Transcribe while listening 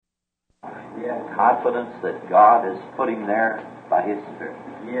Confidence that God is putting there by His Spirit.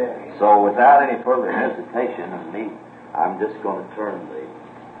 Yes. So without any further hesitation of me, I'm just going to turn the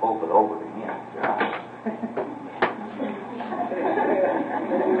pulpit over to him.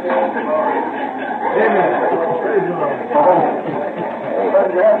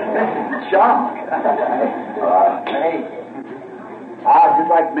 Shock. Hey, I'd just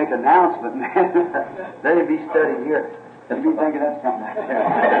like to make an announcement, man. Let it be studied here. Let me think of that something like that.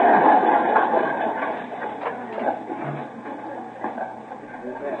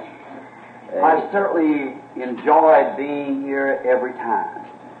 I certainly enjoyed being here every time.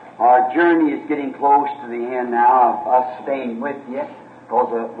 Our journey is getting close to the end now of us staying with you,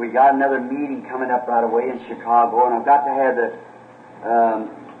 because we got another meeting coming up right away in Chicago, and I've got to have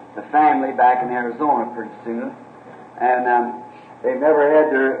the family back in Arizona pretty soon. And they've never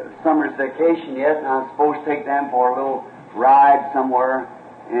had their summer's vacation yet, and I'm supposed to take them for a little ride somewhere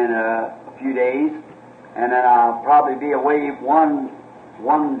in a few days. And then I'll probably be away one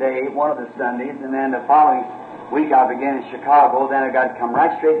day, one of the Sundays, and then the following week I'll begin in Chicago. Then I've got to come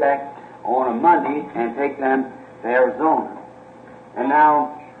right straight back on a Monday and take them to Arizona. And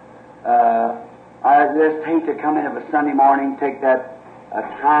now, I just hate to come in of a Sunday morning, take that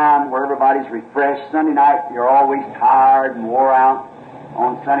time where everybody's refreshed. Sunday night, you're always tired and wore out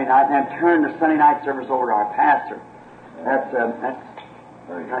on Sunday night, and then turn the Sunday night service over to our pastor. That's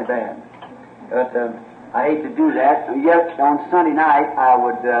kind of bad. But I hate to do that. And yet, on Sunday night, I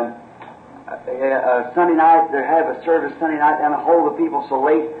would, Sunday night, they have a service Sunday night, and hold the people so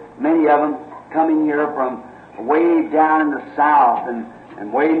late, many of them coming here from way down in the south and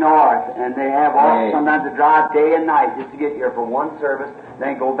way north, and they have all sometimes to drive day and night just to get here for one service,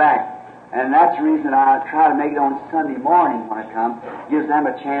 then go back. And that's the reason I try to make it on Sunday morning when I come. Gives them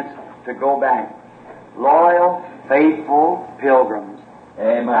a chance to go back. Loyal, faithful pilgrims.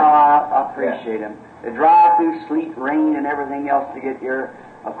 Amen. I appreciate them. They drive through sleet, rain, and everything else to get here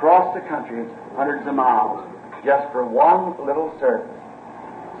across the country, hundreds of miles, just for one little service.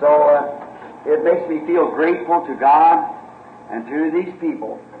 So it makes me feel grateful to God and to these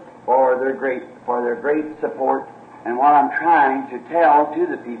people for their great support and what I'm trying to tell to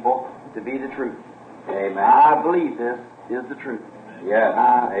the people to be the truth. Amen. I believe this is the truth. Yes.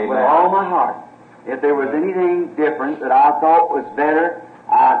 With all my heart. If there was anything different that I thought was better,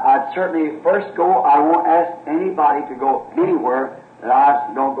 I'd certainly first go. I won't ask anybody to go anywhere that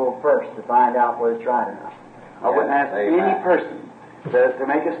I don't go first to find out whether it's right or not. I wouldn't ask any person to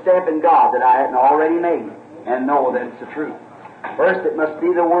make a step in God that I hadn't already made and know that it's the truth. First, it must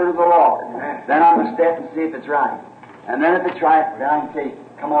be the word of the Lord. Then I must step and see if it's right. And then if it's right, then I can say,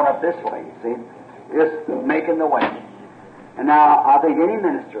 come on up this way, you see. Just making the way. And now, I think any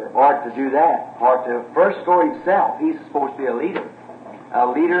minister ought to do that, ought to first go himself. He's supposed to be a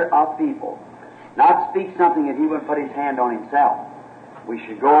leader of people. Not speak something that he wouldn't put his hand on himself. We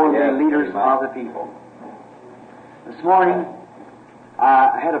should go and be leaders of the people. This morning,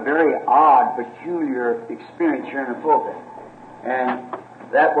 I had a very odd, peculiar experience here in the pulpit. And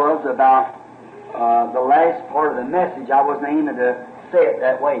that was about the last part of the message. I wasn't aiming to say it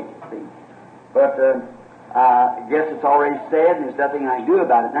that way, you see. But I guess it's already said, and there's nothing I can do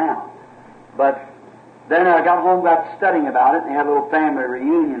about it now. But then I got home, got studying about it, and had a little family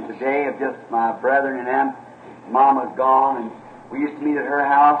reunion today of just my brethren and them. Mama's gone, and we used to meet at her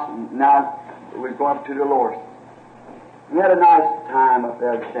house, and now we're going up to Dolores. We had a nice time up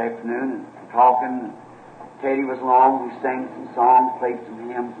there this afternoon, and talking. Katie was along, we sang some songs, played some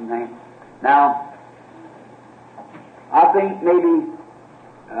hymns and things. Now, I think maybe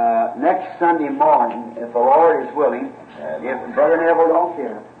next Sunday morning, if the Lord is willing, if Brother Neville don't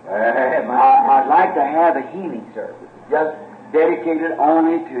care, I'd like to have a healing service, just dedicated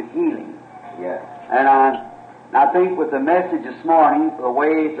only to healing. Yes. And I think with the message this morning, the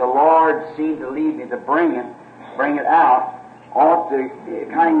way the Lord seemed to lead me to bring it out, ought to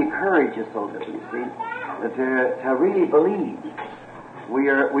kind of encourage us a little, you see, to really believe.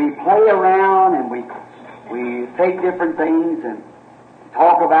 We play around and we take different things and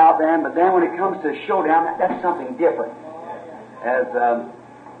talk about them, but then when it comes to a showdown, that's something different. As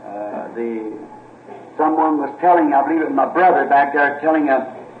someone was telling, I believe it was my brother back there, telling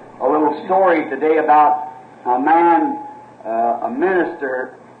a little story today about a man, a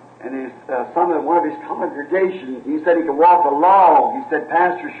minister, and one of his congregations. He said he could walk a log. He said,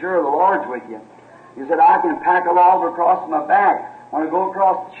 "Pastor, sure the Lord's with you." He said, "I can pack a log across my back. Want to go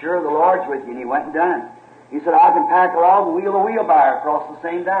across? Sure, the Lord's with you." And he went and done it. He said, "I can pack a log and wheel a wheelbarrow across the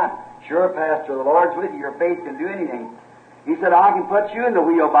same time." "Sure, Pastor, the Lord's with you. Your faith can do anything." He said, "I can put you in the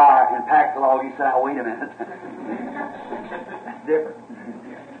wheelbarrow and pack the log." He said, "Oh, wait a minute." That's different.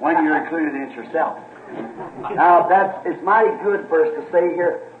 when you're included in it yourself. Now, it's mighty good for us to say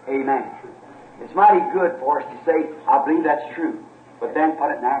here, amen. It's mighty good for us to say, I believe that's true, but then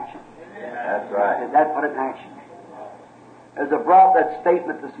put it in action. That's right. That put it in action. As I brought that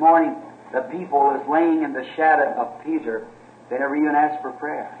statement this morning, the people is laying in the shadow of Peter. They never even asked for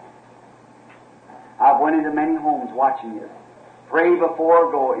prayer. I've went into many homes watching this. Pray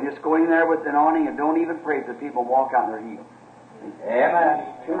before go. You just go in there with an awning and don't even pray till people walk out in their heels. Amen.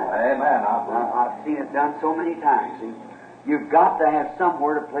 Amen. I've seen it done so many times. See? You've got to have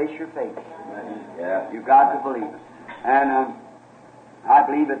somewhere to place your faith. Yeah. You've got to believe it. And I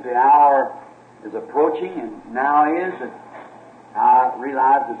believe that the hour is approaching, and now is. And I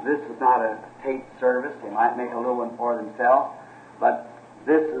realize that this is not a tape service. They might make a little one for themselves, but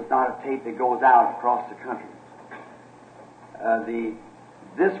this is not a tape that goes out across the country.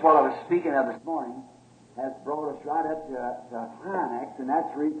 This, what I was speaking of this morning, has brought us right up to a climax, and that's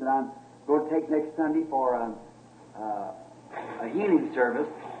the reason I'm going to take next Sunday for a healing service.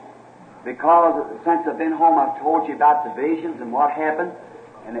 Because since I've been home, I've told you about the visions and what happened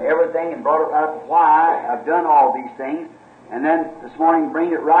and everything, and brought it up why I've done all these things. And then this morning,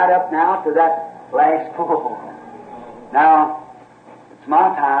 bring it right up now to that last pull. Now, it's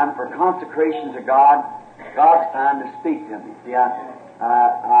my time for consecration to God. God's time to speak to me. See,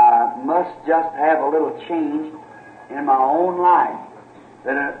 I must just have a little change in my own life.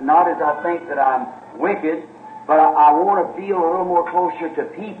 That not as I think that I'm wicked, but I want to feel a little more closer to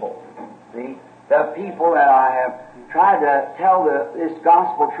people. See, the people that I have tried to tell this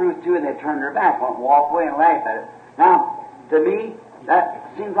gospel truth to, and they turn their back on it, walk away and laugh at it. Now, to me,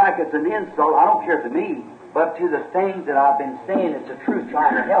 that seems like it's an insult. I don't care to me, but to the things that I've been saying, it's the truth,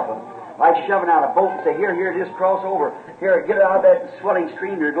 trying to help them. Like shoving out a boat and say, here, just cross over. Here, get out of that swelling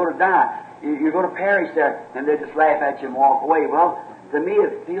stream. You're going to die. You're going to perish there. And they just laugh at you and walk away. Well, to me,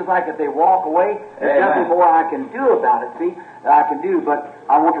 it feels like if they walk away, there's nothing more I can do about it, see, that I can do. But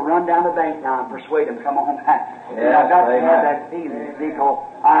I want to run down the bank now and persuade them to come on back. And I've got to have that feeling, see, because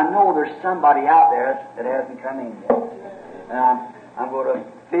I know there's somebody out there that hasn't come in yet. And I'm going to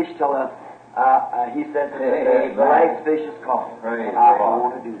fish till he said the last fish is caught. I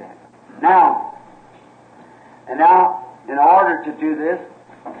want to do that. Now, in order to do this,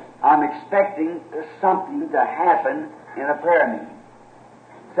 I'm expecting something to happen in a prayer meeting.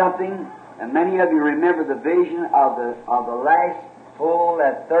 Something, and many of you remember the vision of the last pull,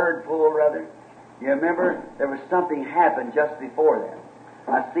 that third pull, rather. You remember there was something happened just before that.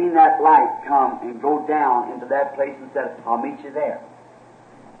 I seen that light come and go down into that place and said, I'll meet you there.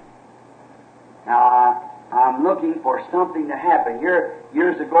 Now, I'm looking for something to happen.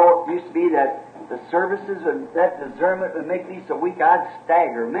 Years ago, it used to be that the services and that discernment would make me so weak I'd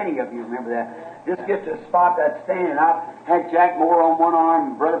stagger. Many of you remember that. Just get to a spot I'd stand, and I had Jack Moore on one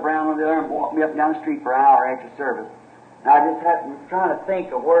arm and Brother Brown on the other, and walk me up and down the street for an hour after service. And I just was trying to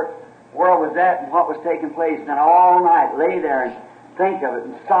think of where I was at and what was taking place. And then all night lay there and think of it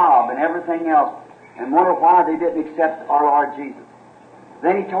and sob and everything else and wonder why they didn't accept our Lord Jesus.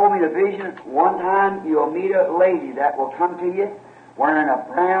 Then he told me the vision, one time you'll meet a lady that will come to you wearing a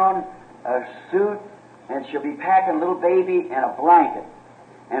brown suit, and she'll be packing a little baby and a blanket.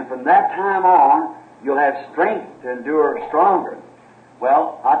 And from that time on, you'll have strength to endure stronger.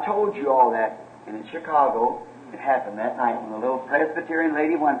 Well, I told you all that. And in Chicago, it happened that night when the little Presbyterian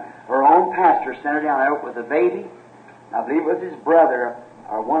lady, when her own pastor sent her down there with a baby. I believe it was his brother,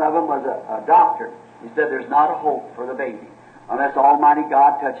 or one of them was a doctor. He said there's not a hope for the baby unless Almighty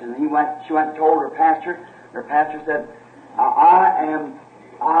God touches it. She went and told her pastor. Her pastor said, I am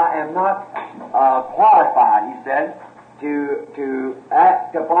not qualified, he said, to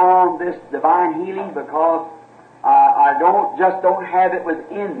act upon this divine healing because I don't have it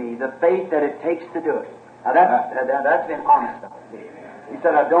within me, the faith that it takes to do it. Now that's been honest. He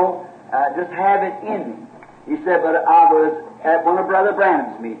said, I don't just have it in me. He said, but I was at one of Brother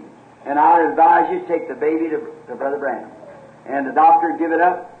Branham's meetings, and I advise you to take the baby to Brother Branham. And the doctor give it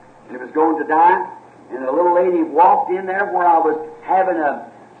up, and it was going to die. And the little lady walked in there where I was having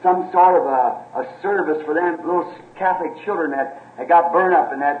some sort of a service for them little Catholic children that got burned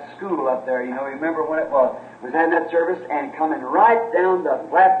up in that school up there. You know, remember when it was having that service, and coming right down the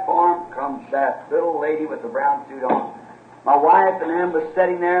platform comes that little lady with the brown suit on. My wife and them was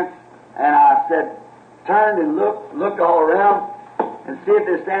sitting there, and I said, turned and looked all around and see if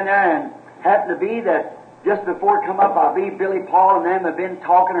they stand there, and happened to be that just before it come up, I believe Billy Paul and them had been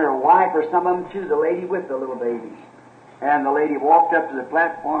talking to her wife or some of them to the lady with the little baby. And the lady walked up to the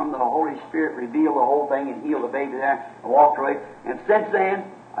platform, the Holy Spirit revealed the whole thing and healed the baby there and walked away. And since then,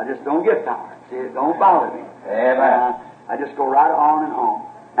 I just don't get tired. See, it don't bother me. I just go right on and on.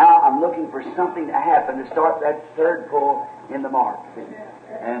 Now, looking for something to happen to start that third pull in the mark.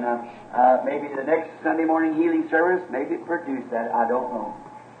 And maybe the next Sunday morning healing service, maybe it produce that. I don't know.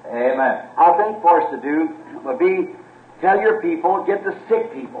 Amen. I think for us to do would be tell your people, get the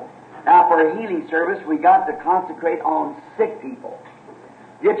sick people. Now, for a healing service, we got to concentrate on sick people.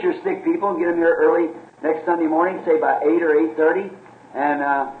 Get your sick people and get them here early next Sunday morning, say by 8 or 8:30,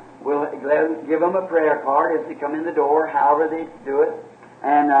 and we'll give them a prayer card as they come in the door, however they do it,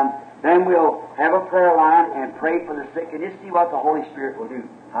 and then we'll have a prayer line and pray for the sick, and just see what the Holy Spirit will do.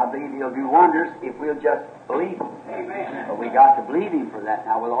 I believe He'll do wonders if we'll just believe Him. Amen. But we got to believe Him for that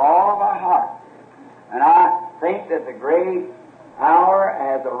now with all of our heart. And I think that the great hour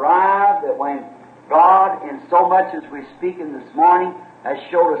has arrived, that when God, in so much as we're speaking this morning, has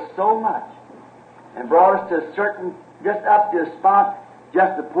showed us so much and brought us to a certain, just up to a spot,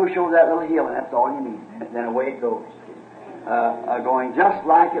 just to push over that little hill, and that's all you need. And then away it goes. Going just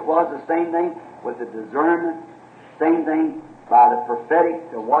like it was, the same thing with the discernment, same thing by the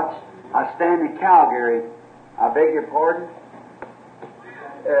prophetic to watch. I stand in Calgary, I beg your pardon.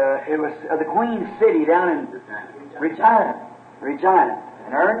 It was the Queen City down in Regina.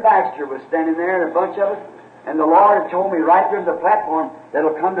 And Ern Baxter was standing there and a bunch of us, and the Lord told me right there on the platform that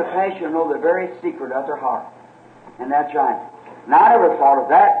it'll come to pass, you'll know the very secret of their heart. And that's right. And I never thought of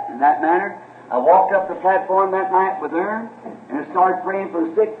that in that manner. I walked up the platform that night with Ern and started praying for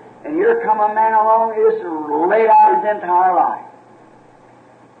the sick, and here come a man along who just laid out his entire life.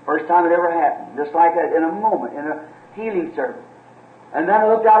 First time it ever happened, just like that, in a moment, in a healing service. And then I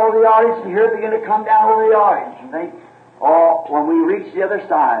looked out over the audience, and here it began to come down over the audience. And think, oh, when we reach the other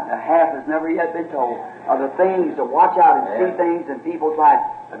side, the half has never yet been told of the things to watch out and see things in people's lives.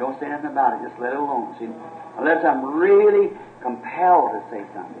 I don't say anything about it, just let it alone. See, unless I'm really compelled to say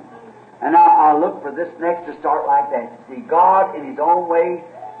something. And I look for this next to start like that. See, God in His own way,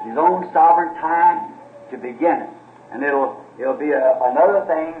 His own sovereign time to begin it. And it'll be another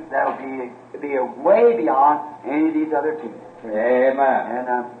thing that'll be a way beyond any of these other people. Amen.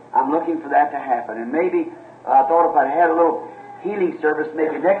 And I'm looking for that to happen. And maybe I thought if I had a little healing service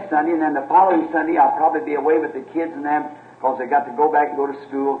maybe next Sunday, and then the following Sunday I'll probably be away with the kids and them because they got to go back and go to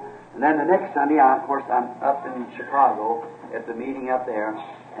school. And then the next Sunday, of course, I'm up in Chicago at the meeting up there,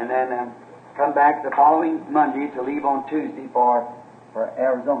 and then come back the following Monday to leave on Tuesday for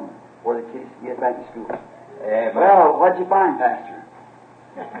Arizona, where the kids get back to school. Amen. Well, what'd you find, Pastor?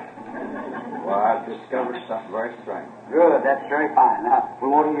 Well, I've discovered something very strange. Good, that's very fine. Now, we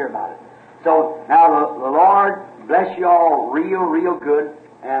want to hear about it. So, now, the Lord bless you all real good,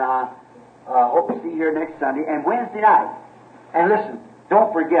 and I hope to see you here next Sunday, and Wednesday night. And listen,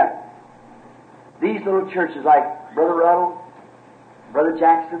 don't forget, these little churches like Brother Ruddle, Brother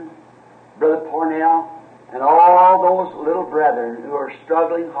Jackson, Brother Cornell, and all those little brethren who are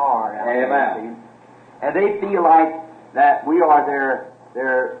struggling hard out there, and they feel like that we are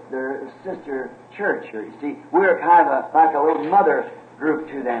their sister church here. You see, we're kind of like a little mother group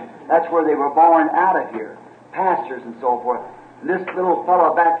to them. That's where they were born out of here, pastors and so forth. And this little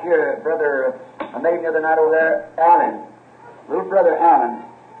fellow back here, Brother, I met him the other night over there, Allen, little Brother Allen.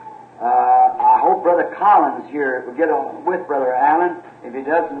 I hope Brother Collins here will get with Brother Allen. If he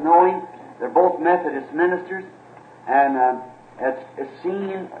doesn't know him, they're both Methodist ministers, and it's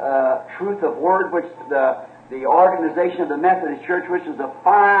seen Truth of Word, which the organization of the Methodist Church, which is a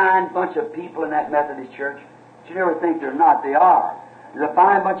fine bunch of people in that Methodist Church. But you never think they're not. They are. There's a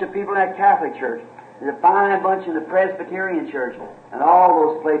fine bunch of people in that Catholic Church. There's a fine bunch in the Presbyterian Church, and all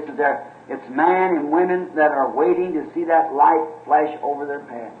those places there. It's men and women that are waiting to see that light flash over their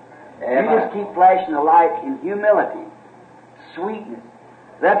path. You just keep flashing the light in humility, sweetness.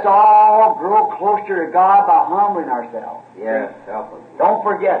 Let's all grow closer to God by humbling ourselves. Yes, help us. Don't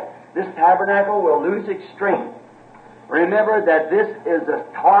forget, this tabernacle will lose its strength. Remember that this is a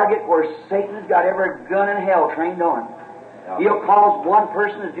target where Satan's got every gun in hell trained on him. He'll cause one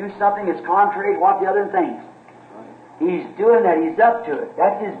person to do something that's contrary to what the other thinks. He's doing that. He's up to it.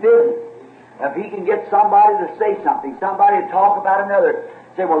 That's his business. If he can get somebody to say something, somebody to talk about another,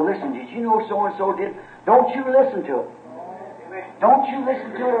 say, well, listen, did you know so-and-so did? Don't you listen to it. Don't you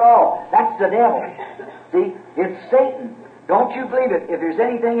listen to it at all. That's the devil. See, it's Satan. Don't you believe it. If there's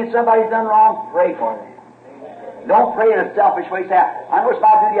anything that somebody's done wrong, pray for them. Don't pray in a selfish way. Say, I know it's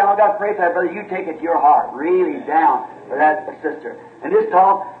my duty, I've got to pray for that brother. You take it to your heart, really down for that sister. And just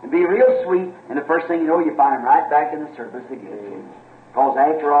talk and be real sweet, and the first thing you know, you find him right back in the service again. Because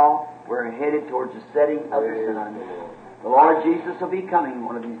after all, we're headed towards the setting of the sun. The Lord Jesus will be coming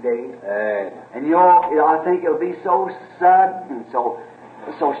one of these days. And you know, I think it'll be so sudden and so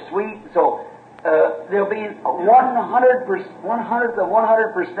sweet. So there'll be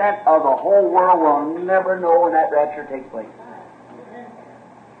 100% of the whole world will never know when that rapture takes place.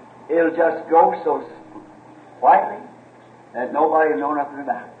 It'll just go so quietly that nobody will know nothing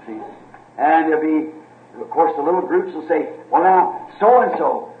about it. See? And there'll be, of course, the little groups will say, well, now,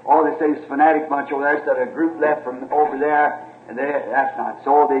 so-and-so. Oh, they say this fanatic bunch over there, instead of a group left from over there, and that's not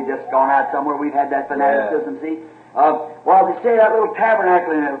so. They just gone out somewhere. We've had that fanaticism, see? Well, they say that little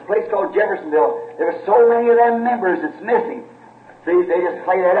tabernacle in a place called Jeffersonville, there are so many of them members that's missing. See, they just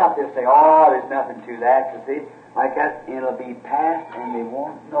play that up. They'll say, oh, there's nothing to that. You see, like that, it'll be past and they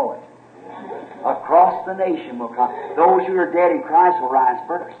won't know it. Across the nation will come. Those who are dead in Christ will rise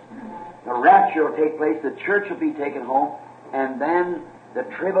first. The rapture will take place, the church will be taken home, and then the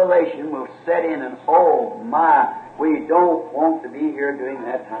tribulation will set in, and oh my, we don't want to be here during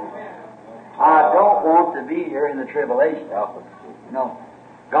that time. I don't want to be here in the tribulation. No.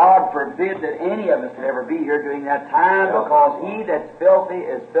 God forbid that any of us would ever be here during that time, because he that's filthy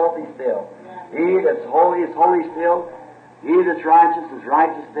is filthy still. He that's holy is holy still. He that's righteous is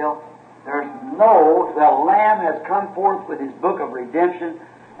righteous still. There's no, the Lamb has come forth with his book of redemption,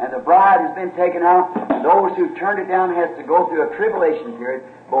 and the bride has been taken out. Those who turned it down has to go through a tribulation period,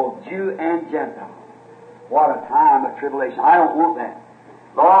 both Jew and Gentile. What a time of tribulation. I don't want that.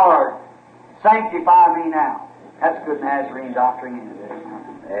 Lord, sanctify me now. That's good Nazarene doctrine, isn't it?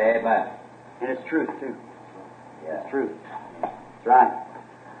 Amen. And it's truth, too. Yeah. It's truth. That's right.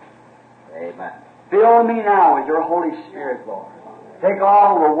 Amen. Fill me now with your Holy Spirit, Lord. Take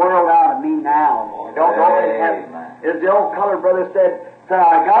all the world out of me now, Lord. Don't already have it. As the old colored brother said,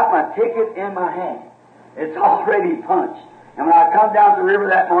 I got my ticket in my hand. It's already punched. And when I come down the river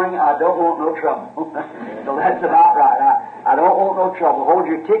that morning, I don't want no trouble. So that's about right. I don't want no trouble. Hold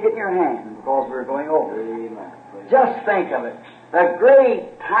your ticket in your hand, because we're going over. Amen. Just think of it. The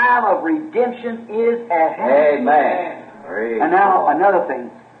great time of redemption is at hand. Amen. And now another thing.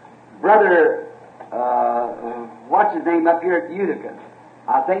 Brother, what's his name up here at Utica?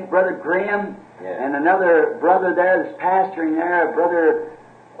 I think Brother Graham and another brother there that's pastoring there, Brother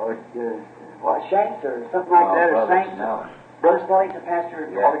Shanks or something like that, or Saints. Brother Snelling's a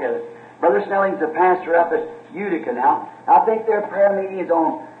pastor altogether. Brother Snelling's a pastor up at Utica now. I think their prayer meeting is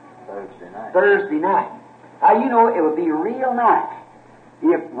on Thursday night. Now, you know, it would be real nice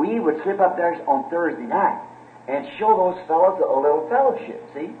if we would slip up there on Thursday night and show those fellows a little fellowship,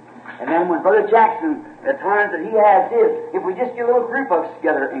 see? And then when Brother Jackson, the times that he has his, if we just get a little group of us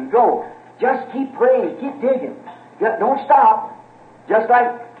together and go, just keep praying, keep digging. Don't stop. Just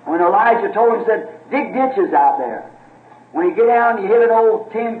like when Elijah told him, said, dig ditches out there. When you get down, you hit an old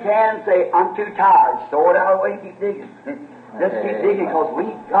tin can and say, I'm too tired. Throw it out of the way and keep digging. Just keep digging, because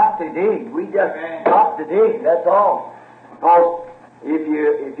we got to dig. We just got to dig, that's all. Because if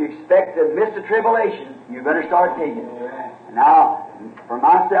you expect to miss the tribulation, you better start digging. Now, for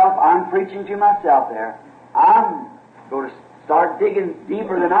myself, I'm preaching to myself there. I'm going to start digging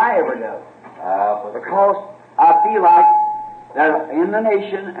deeper than I ever do. Because I feel like that in the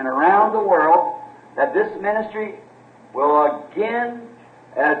nation and around the world, that this ministry will again,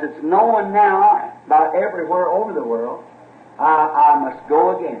 as it's known now about everywhere over the world, I must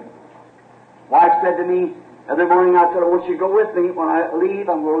go again. Wife said to me the other morning, I said, I want you to go with me. When I leave,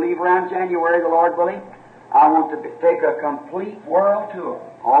 I'm going to leave around January, the Lord willing. I want to take a complete world tour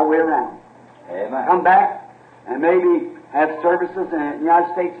all the way around. Amen. Come back and maybe have services in the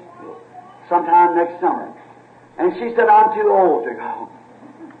United States sometime next summer. And she said, I'm too old to go.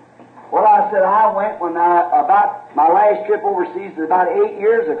 Well, I said, I went about my last trip overseas was about 8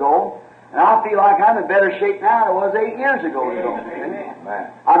 years ago, and I feel like I'm in better shape now than I was 8 years ago.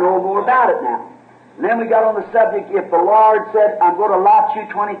 I know more about it now. And then we got on the subject, if the Lord said, I'm going to lot you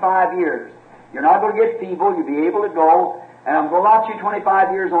 25 years. You're not going to get feeble, you'll be able to go, and I'm going to lot you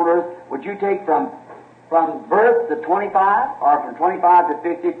 25 years on earth. Would you take from birth to 25, or from 25 to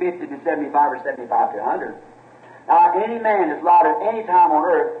 50, 50 to 75, or 75 to 100? Now, any man that's allotted any time on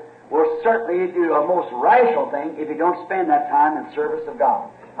earth will certainly do a most rational thing if he don't spend that time in service of God.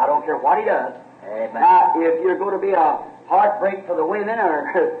 I don't care what he does. Amen. Now, if you're going to be a heartbreak for the women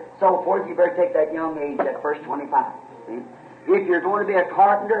or so forth, you better take that young age, that first 25. See? If you're going to be a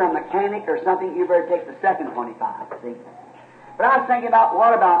carpenter, a mechanic, or something, you better take the second 25. See? But I was thinking about,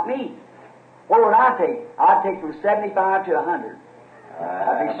 what about me? What would I take? I'd take from 75 to 100.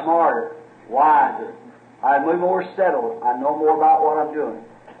 I'd be smarter, wiser. I'd be more settled. I'd know more about what I'm doing.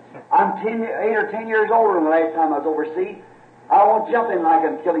 I'm 8 or 10 years older than the last time I was overseas. I won't jump in like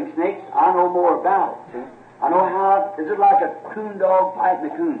I'm killing snakes. I know more about it. See? I know how, is it like a coon dog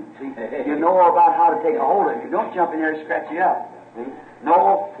fighting a coon? See? You know about how to take a hold of it. You don't jump in there and scratch you up. See?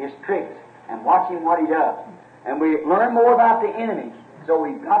 Know his tricks and watch him what he does. And we learn more about the enemy. So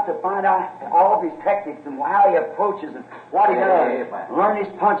we've got to find out all of his techniques and how he approaches and what he does. Learn his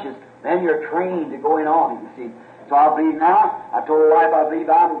punches. Then you're trained to go in on him, you see. So I believe now, I told the wife I believe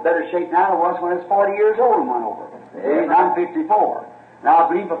I'm in better shape now than I was when I was 40 years old and went over. And I'm 54. Now I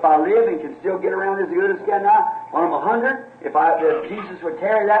believe if I live and can still get around as good as I can now, when I'm 100, if Jesus would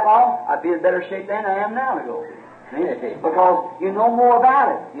tarry that long, I'd be in better shape than I am now to go. See? Because you know more about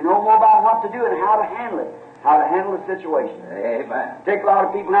it. You know more about what to do and how to handle it. How to handle the situation. Amen. Take a lot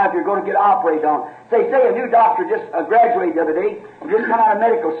of people now, if you're going to get operated on. Say a new doctor just graduated the other day and just come out of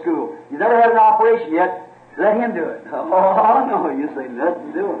medical school. You've never had an operation yet. Let him do it. Oh, no, you say, let him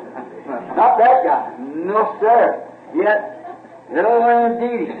do it. Not that guy. No, sir. Yet,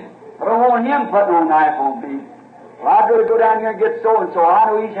 indeed. I don't want him putting a knife on me. Well, I'd rather go down here and get so-and-so. I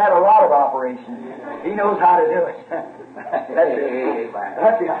know he's had a lot of operations. He knows how to do it. That's it.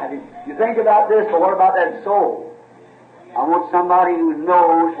 That's the idea. You think about this, but what about that soul? I want somebody who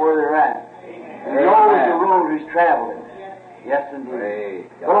knows where they're at. Who knows the road who's traveling. Yes,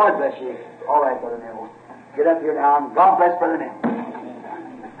 indeed. Lord bless you. All right, Brother Neville. Get up here now. God bless Brother Neville.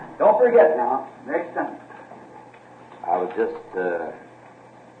 Don't forget now, next time. I was just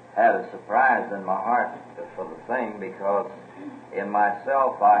had a surprise in my heart for the thing, because in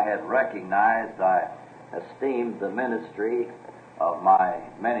myself I had recognized, I esteemed the ministry of my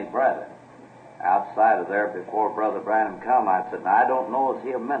many brethren. Outside of there, before Brother Branham come, I said, now, I don't know if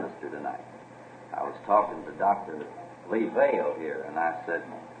he'll minister tonight. I was talking to Dr. Lee Vale here, and I said,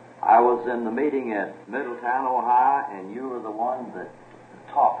 I was in the meeting at Middletown, Ohio, and you were the one that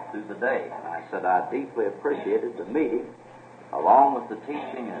talked through the day. And I said, I deeply appreciated the meeting, along with the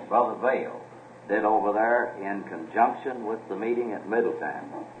teaching that Brother Vale did over there in conjunction with the meeting at Middletown.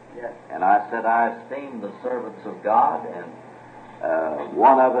 Yes. And I said, I esteem the servants of God, and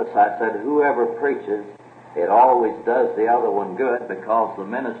one of us, I said, whoever preaches, it always does the other one good, because the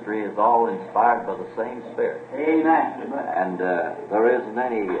ministry is all inspired by the same Spirit. Amen. And there isn't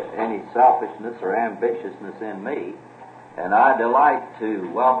any selfishness or ambitiousness in me. And I delight to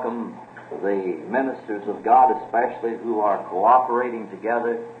welcome the ministers of God, especially who are cooperating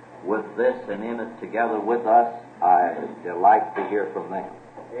together with this and in it together with us. I delight to hear from them.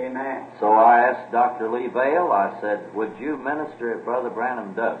 Amen. So I asked Dr. Lee Vale, I said, would you minister if Brother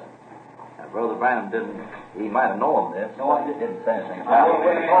Branham doesn't? Now, Brother Branham didn't, he might have known this. No, I didn't say anything about it.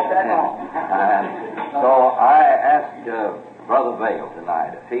 So I asked Brother Vale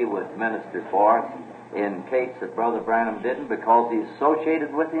tonight if he would minister for us in case that Brother Branham didn't, because he's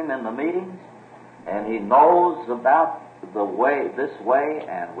associated with him in the meetings, and he knows about this way,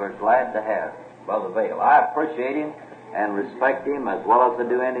 and we're glad to have Brother Vale. I appreciate him and respect him as well as I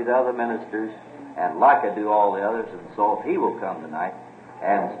do any of the other ministers, and like I do all the others. And so if he will come tonight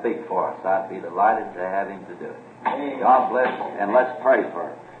and speak for us, I'd be delighted to have him to do it. God bless, and let's pray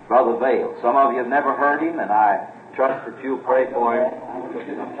for Brother Vale. Some of you have never heard him, and I trust that you'll pray for him.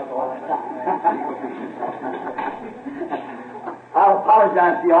 I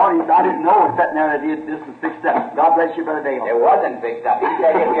apologize to the audience. I didn't know it was sitting there that this was fixed up. God bless you, Brother Dale. It wasn't fixed up. He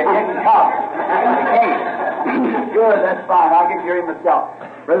said if you didn't come. Good, that's fine. I can hear him myself.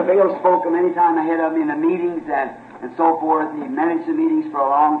 Brother Vale spoke many times ahead of me in the meetings and so forth. He managed the meetings for a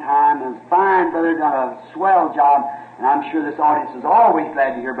long time. And it's fine, Brother, done a swell job. And I'm sure this audience is always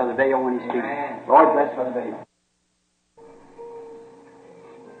glad to hear Brother Vale when he speaks. Lord bless Brother Vale.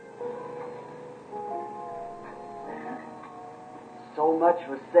 So much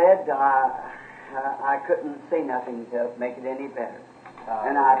was said, I couldn't say nothing to make it any better.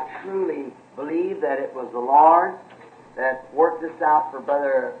 And I truly believe that it was the Lord that worked this out for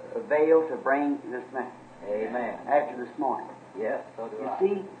Brother Vale to bring this message. Amen. After this morning. Yes, so do I.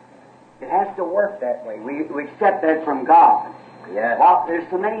 You see, it has to work that way. We accept that from God. Yes. Well, there's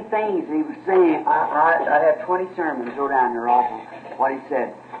so many things he was saying. I have 20 sermons go down here off of what he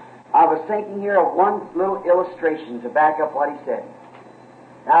said. I was thinking here of one little illustration to back up what he said.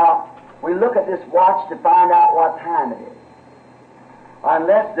 Now, we look at this watch to find out what time it is.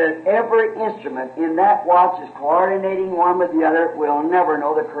 Unless every instrument in that watch is coordinating one with the other, we'll never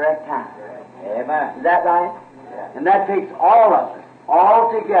know the correct time. Amen. Is that right? Yeah. And that takes all of us,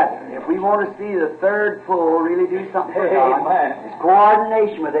 all together. If we want to see the third pull really do something for God, it's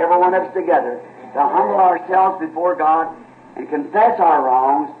coordination with every one of us together to humble ourselves before God and confess our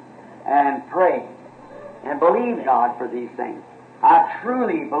wrongs and pray and believe God for these things. I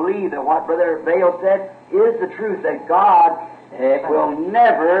truly believe that what Brother Vale said is the truth, that God will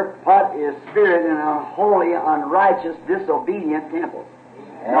never put His Spirit in a holy, unrighteous, disobedient temple.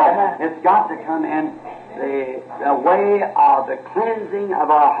 No, it's got to come in the way of the cleansing of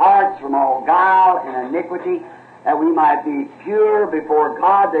our hearts from all guile and iniquity, that we might be pure before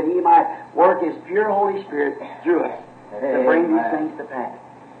God, that He might work His pure Holy Spirit through us to bring these things to pass.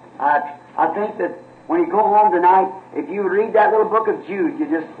 I think that when you go home tonight, if you read that little book of Jude, you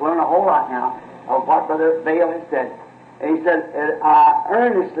just learn a whole lot now of what Brother Vail has said. And he said, I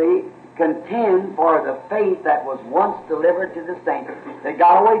earnestly contend for the faith that was once delivered to the saints that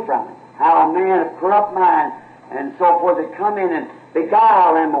got away from it. How a man of corrupt mind and so forth had come in and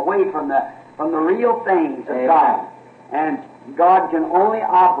beguile them away from the real things of God. And God can only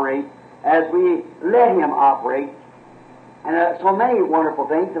operate as we let Him operate. And so many wonderful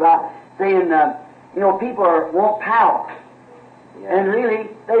things about saying, people want power. Yeah. And really,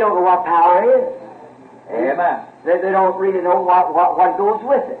 they don't know what power is. Amen. They don't really know what goes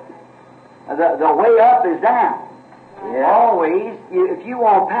with it. The way up is down. Yeah. Always, if you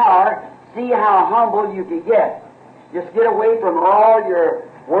want power, see how humble you can get. Just get away from all your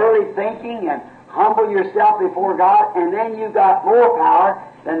worldly thinking and humble yourself before God, and then you've got more power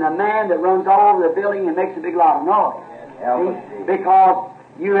than the man that runs all over the building and makes a big lot of noise. See? Because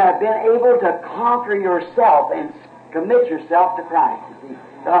you have been able to conquer yourself and commit yourself to Christ. You see?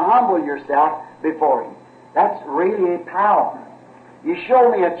 To humble yourself before Him. That's really power. You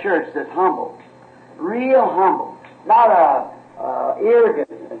show me a church that's humble, real humble, not arrogant,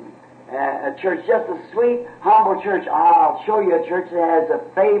 a church, just a sweet, humble church. I'll show you a church that has the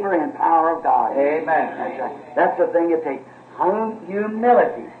favor and power of God. Amen. That's right. That's the thing it takes.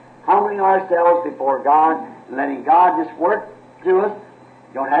 Humility. Humbling ourselves before God and letting God just work through us.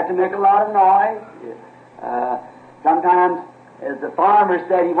 You don't have to make a lot of noise. Sometimes, as the farmer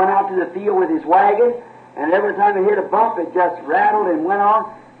said, he went out to the field with his wagon, and every time he hit a bump, it just rattled and went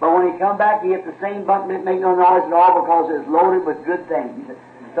on. But when he come back, he hit the same bump and didn't make no noise at all because it was loaded with good things.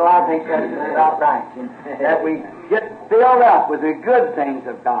 So I think that's about right. That we get filled up with the good things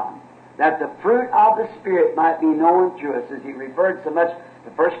of God. That the fruit of the Spirit might be known to us, as he referred so much to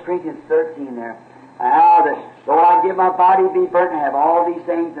 1 Corinthians 13 there. How that though I give my body be burnt and have all these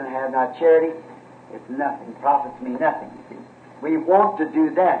things and have not charity, it's nothing. Profits me nothing. You see. We want to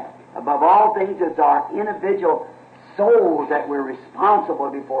do that. Above all things, it's our individual souls that we're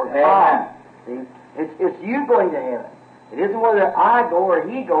responsible before God. See? It's you going to heaven. It isn't whether I go or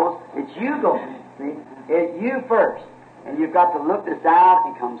He goes, it's you going. See? It's you first. And you've got to look this out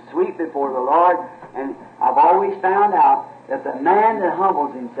and come sweet before the Lord. And I've always found out that the man that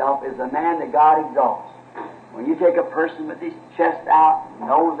humbles himself is the man that God exalts. When you take a person with his chest out,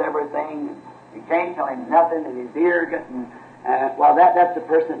 knows everything, you can't tell him nothing, and he's arrogant, well, that's a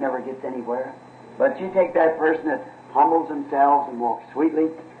person that never gets anywhere. But you take that person that humbles themselves and walks sweetly.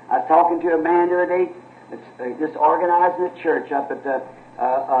 I was talking to a man the other day that's just organizing a church up at the,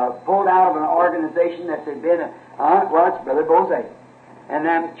 pulled out of an organization that had been, it's Brother Bose. And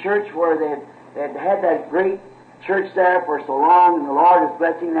then church where they'd had that great church there for so long, and the Lord is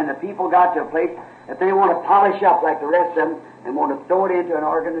blessing, and the people got to a place that they want to polish up like the rest of them and want to throw it into an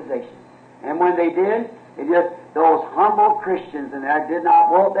organization. And when they did, it just, those humble Christians in there did not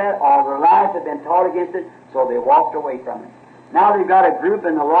want that. All their lives had been taught against it, so they walked away from it. Now they've got a group,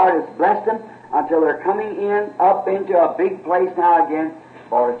 and the Lord has blessed them until they're coming up into a big place now again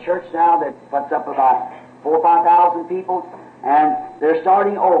for a church now that puts up about 4,000 or 5,000 people, and they're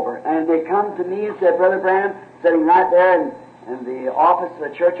starting over. And they come to me and said, Brother Branham, sitting right there in the office,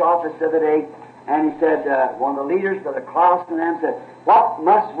 the church office the other day, and he said, one of the leaders, Brother Klaus, and them said, what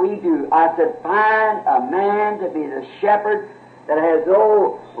must we do? I said, find a man to be the shepherd that has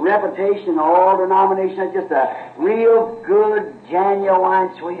no reputation in all denominations, just a real good,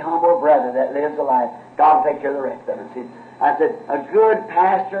 genuine, sweet, humble brother that lives a life. God will take care of the rest of it. I said, a good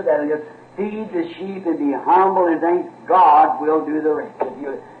pastor that will just feed the sheep and be humble and things, God will do the rest. If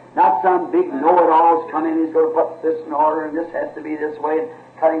you, not some big know-it-alls come in, he's going to put this in order and this has to be this way, and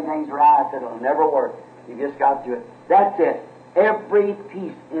cutting things around. I said, it'll never work. You just got to do it. That's it. Every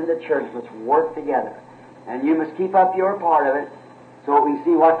piece in the church must work together. And you must keep up your part of it so we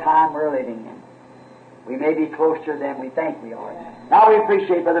see what time we're living in. We may be closer than we think we are. Now we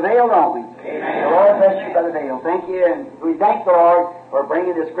appreciate Brother Vail, don't we? Amen. The Lord bless you, Brother Vail. Thank you. And we thank the Lord for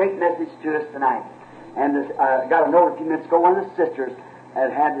bringing this great message to us tonight. And got a note a few minutes ago, one of the sisters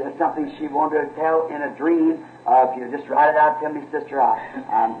had something she wanted to tell in a dream. If you just write it out, tell me, Sister,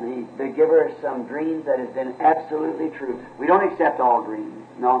 they give her some dreams that has been absolutely true. We don't accept all dreams,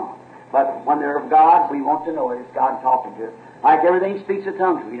 no. But when they're of God, we want to know it. It's God talking to us. Like everything speaks of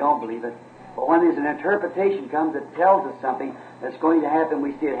tongues, we don't believe it. But when there's an interpretation comes that tells us something that's going to happen,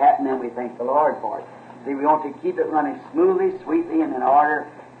 we see it happen, and we thank the Lord for it. See, we want to keep it running smoothly, sweetly, and in order.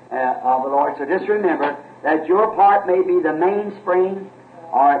 of the Lord. So just remember that your part may be the mainspring,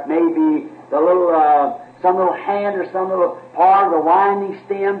 or it may be the little, some little hand or some little part of the winding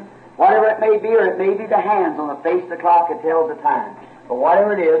stem, whatever it may be, or it may be the hands on the face of the clock that tells the time. But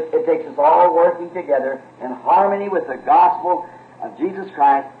whatever it is, it takes us all working together in harmony with the gospel of Jesus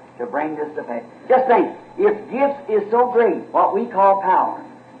Christ to bring this to pass. Just think, if gifts is so great, what we call power,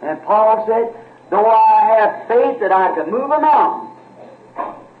 and Paul said, though I have faith that I can move a mountain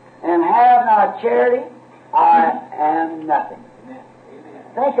and have not charity, I am nothing.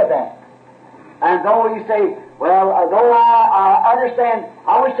 Think of that. And though you say, well, though I understand,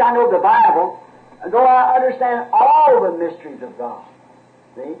 I wish I know the Bible, though I understand all the mysteries of God,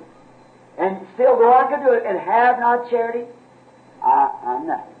 see? And still, though I could do it and have not charity, I'm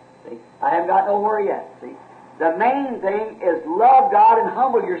nothing. See? I haven't got nowhere yet. See? The main thing is love God and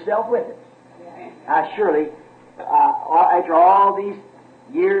humble yourself with it. Now, surely, after all these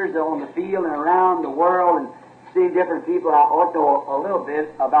years on the field and around the world and seeing different people, I ought to know a little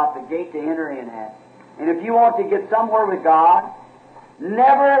bit about the gate to enter in at. And if you want to get somewhere with God,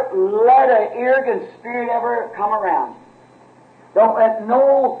 never let an arrogant spirit ever come around. Don't let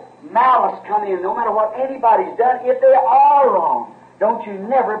no malice come in, no matter what anybody's done. If they are wrong, don't you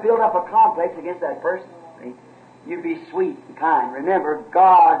never build up a complex against that person. See? You be sweet and kind. Remember,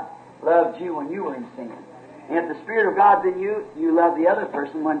 God loved you when you were in sin. And if the Spirit of God's in you, you love the other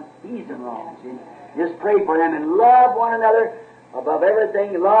person when he's in wrong. See? Just pray for them and love one another above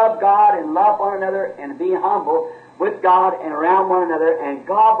everything. Love God and love one another and be humble with God and around one another, and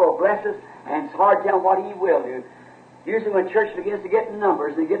God will bless us, and it's hard to tell what He will do. Usually when church begins to get in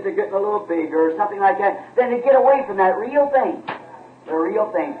numbers, they get to getting a little bigger or something like that, then they get away from that real thing. The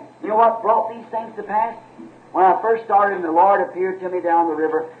real thing. You know what brought these things to pass? When I first started, and the Lord appeared to me down the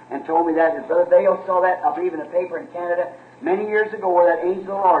river and told me that, and Brother Dale saw that, I believe, in a paper in Canada many years ago, where that angel of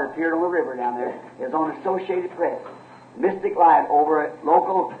the Lord appeared on the river down there. It was on Associated Press. Mystic Light over a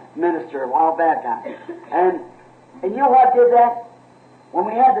local minister a while back now. And you know what did that? When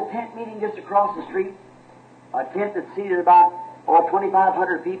we had the tent meeting just across the street, a tent that seated about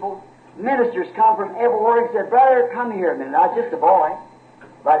 2,500 people, ministers come from everywhere and said, "Brother, come here a minute." I was just a boy,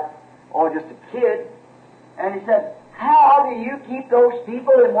 or just a kid. And he said, "How do you keep those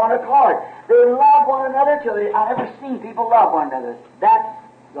people in one accord? They love one another till I've never seen people love one another." That's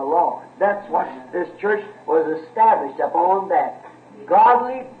the Lord. That's what this church was established upon, that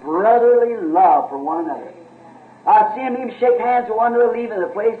godly, brotherly love for one another. I've seen them even shake hands with one another leaving the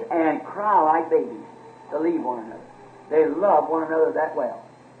place and cry like babies to leave one another. They love one another that well.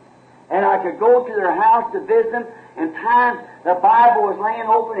 And I could go to their house to visit them, and times the Bible was laying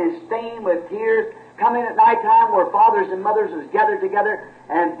open and stained with tears, coming at night time where fathers and mothers was gathered together,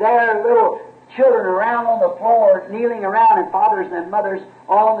 and their little children around on the floor, kneeling around, and fathers and mothers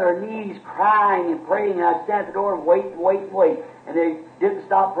on their knees crying and praying. And I'd stand at the door and wait. And they didn't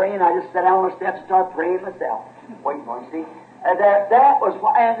stop praying. I just sat down on the steps and started praying myself. Waiting for them, see? And that was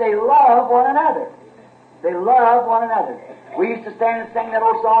why, and they love one another. They love one another. We used to stand and sing that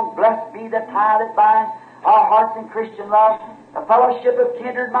old song, "Blessed be the tie that binds our hearts in Christian love. The fellowship of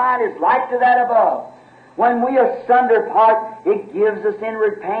kindred mind is like to that above. When we asunder part, it gives us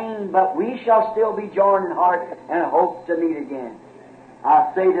inward pain, but we shall still be joined in heart and hope to meet again." I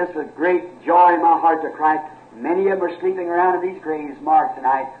say this with great joy in my heart to Christ. Many of them are sleeping around in these graves marked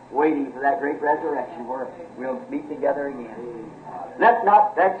tonight, waiting for that great resurrection where we'll meet together again. Let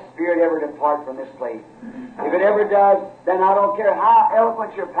not that spirit ever depart from this place. If it ever does, then I don't care how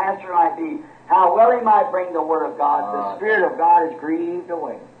eloquent your pastor might be, how well he might bring the Word of God, the Spirit of God is grieved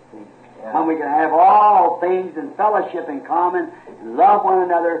away. When we can have all things in fellowship in common, love one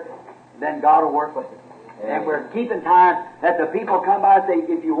another, then God will work with it. And we're keeping time that the people come by and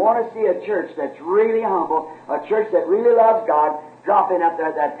say, if you want to see a church that's really humble, a church that really loves God, drop in up there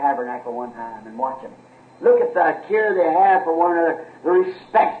at that tabernacle one time and watch them. Look at the care they have for one another, the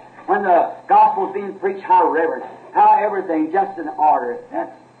respect when the gospel's being preached, how reverent, how everything just in order.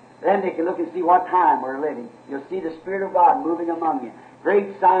 Then they can look and see what time we're living. You'll see the Spirit of God moving among you.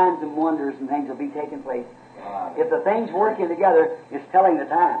 Great signs and wonders and things will be taking place. If the thing's working together, it's telling the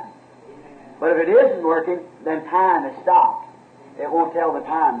time. But if it isn't working, then time has stopped. It won't tell the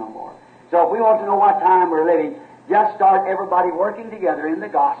time no more. So if we want to know what time we're living, just start everybody working together in the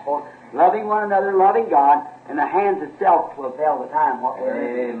gospel, loving one another, loving God, and the hands itself will tell the time what we're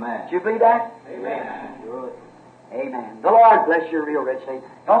living. Amen. Do you believe that? Amen. Good. Amen. The Lord bless you real richly.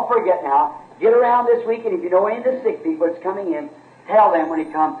 Don't forget now, get around this week, and if you know any of the sick people that's coming in, tell them when he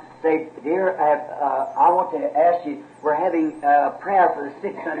comes, say, "Dear, I want to ask you, we're having prayer for the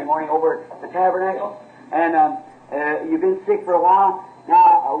sick Sunday morning over at the tabernacle, and you've been sick for a while.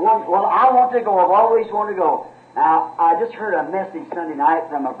 Now, Well, I want to go. I've always wanted to go. Now, I just heard a message Sunday night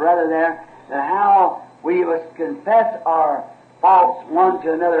from a brother there that how we must confess our faults one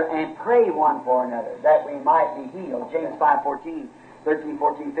to another and pray one for another that we might be healed. James 5:14, 13,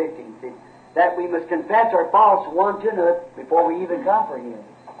 14, 15. See, that we must confess our faults one to another before we even come for healing.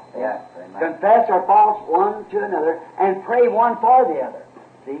 Yeah. Confess our faults one to another and pray one for the other.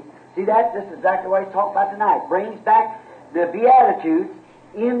 See that? This is exactly what he's talking about tonight. Brings back the Beatitudes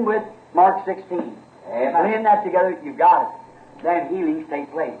in with Mark 16. Amen. Blend that together, you've got it. Then healings take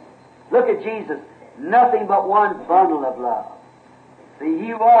place. Look at Jesus. Nothing but one bundle of love. See,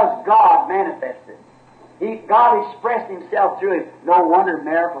 He was God manifested. God expressed Himself through Him. No wonder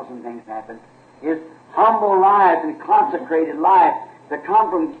miracles and things happen. His humble life and consecrated life to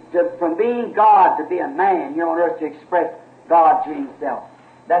come from being God to be a man here on earth to express God to Himself.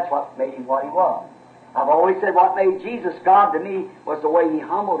 That's what made Him what He was. I've always said what made Jesus God to me was the way He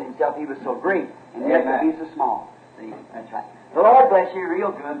humbled Himself. He was so great, and yet He's so small. See, that's right. The Lord bless you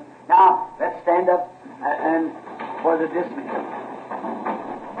real good. Now, let's stand up and for the dismissal.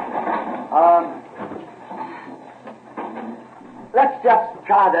 Let's just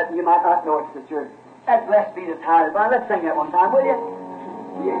try that. You might not know it, sister. That blessed be the title. But let's sing that one time, will you?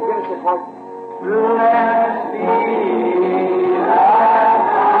 You give us this word. Blessed be the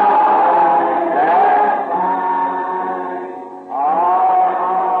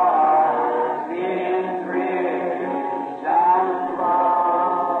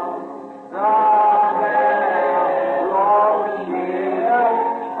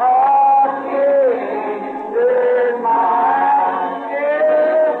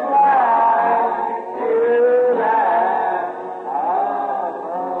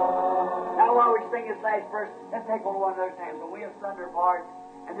let's take hold of one another's hands. When we have thunder apart,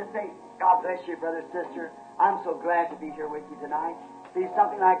 and just say, God bless you, brother, sister. I'm so glad to be here with you tonight. See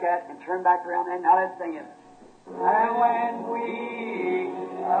something like that, and turn back around and now let's sing it. And when we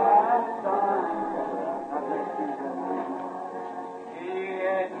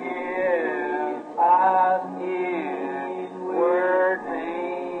it gives us inward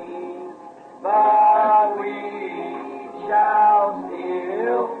pain, but we shall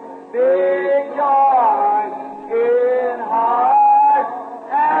still be joy in heart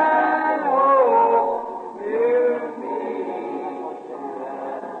and hope to meet.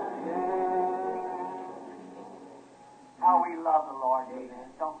 How we love the Lord, amen.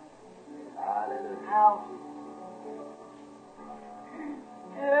 Don't we? Hallelujah. How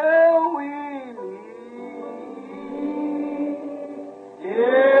till we meet,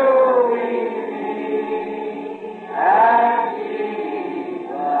 till we meet at Jesus'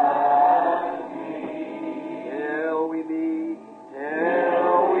 feet, till we meet,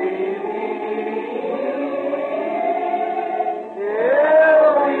 till we meet, till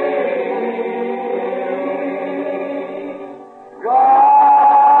we meet. God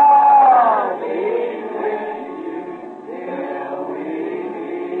be with you till we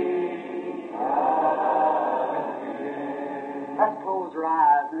meet again. Let's close our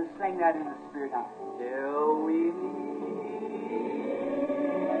eyes and sing that in the Spirit now. Till we meet,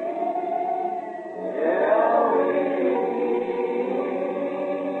 till we meet,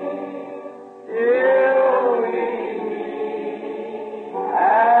 till we meet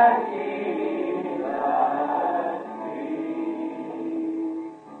at Jesus' feet,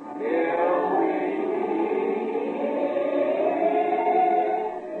 till we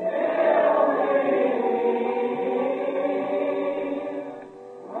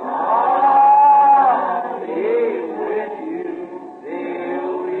God be with you till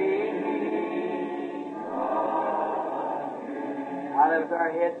we meet. Now that with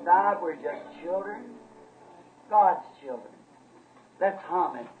our heads bowed, we're just children, God's children. Let's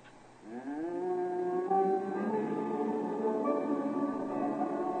hum it.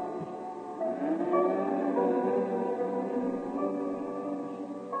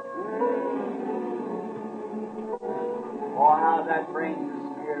 Oh, how that brings the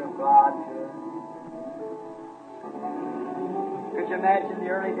Spirit of God to us. Could you imagine the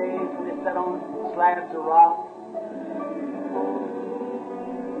early days when they sat on slabs of rock?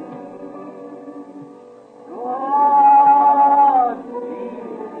 God be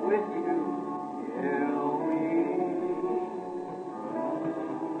with you till we meet.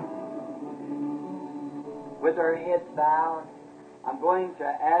 With our heads bowed, I'm going to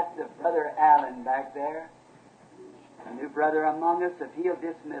ask the Brother Allen back there, a new brother among us, if he'll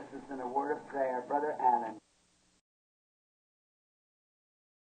dismiss us in a word of prayer. Brother Allen.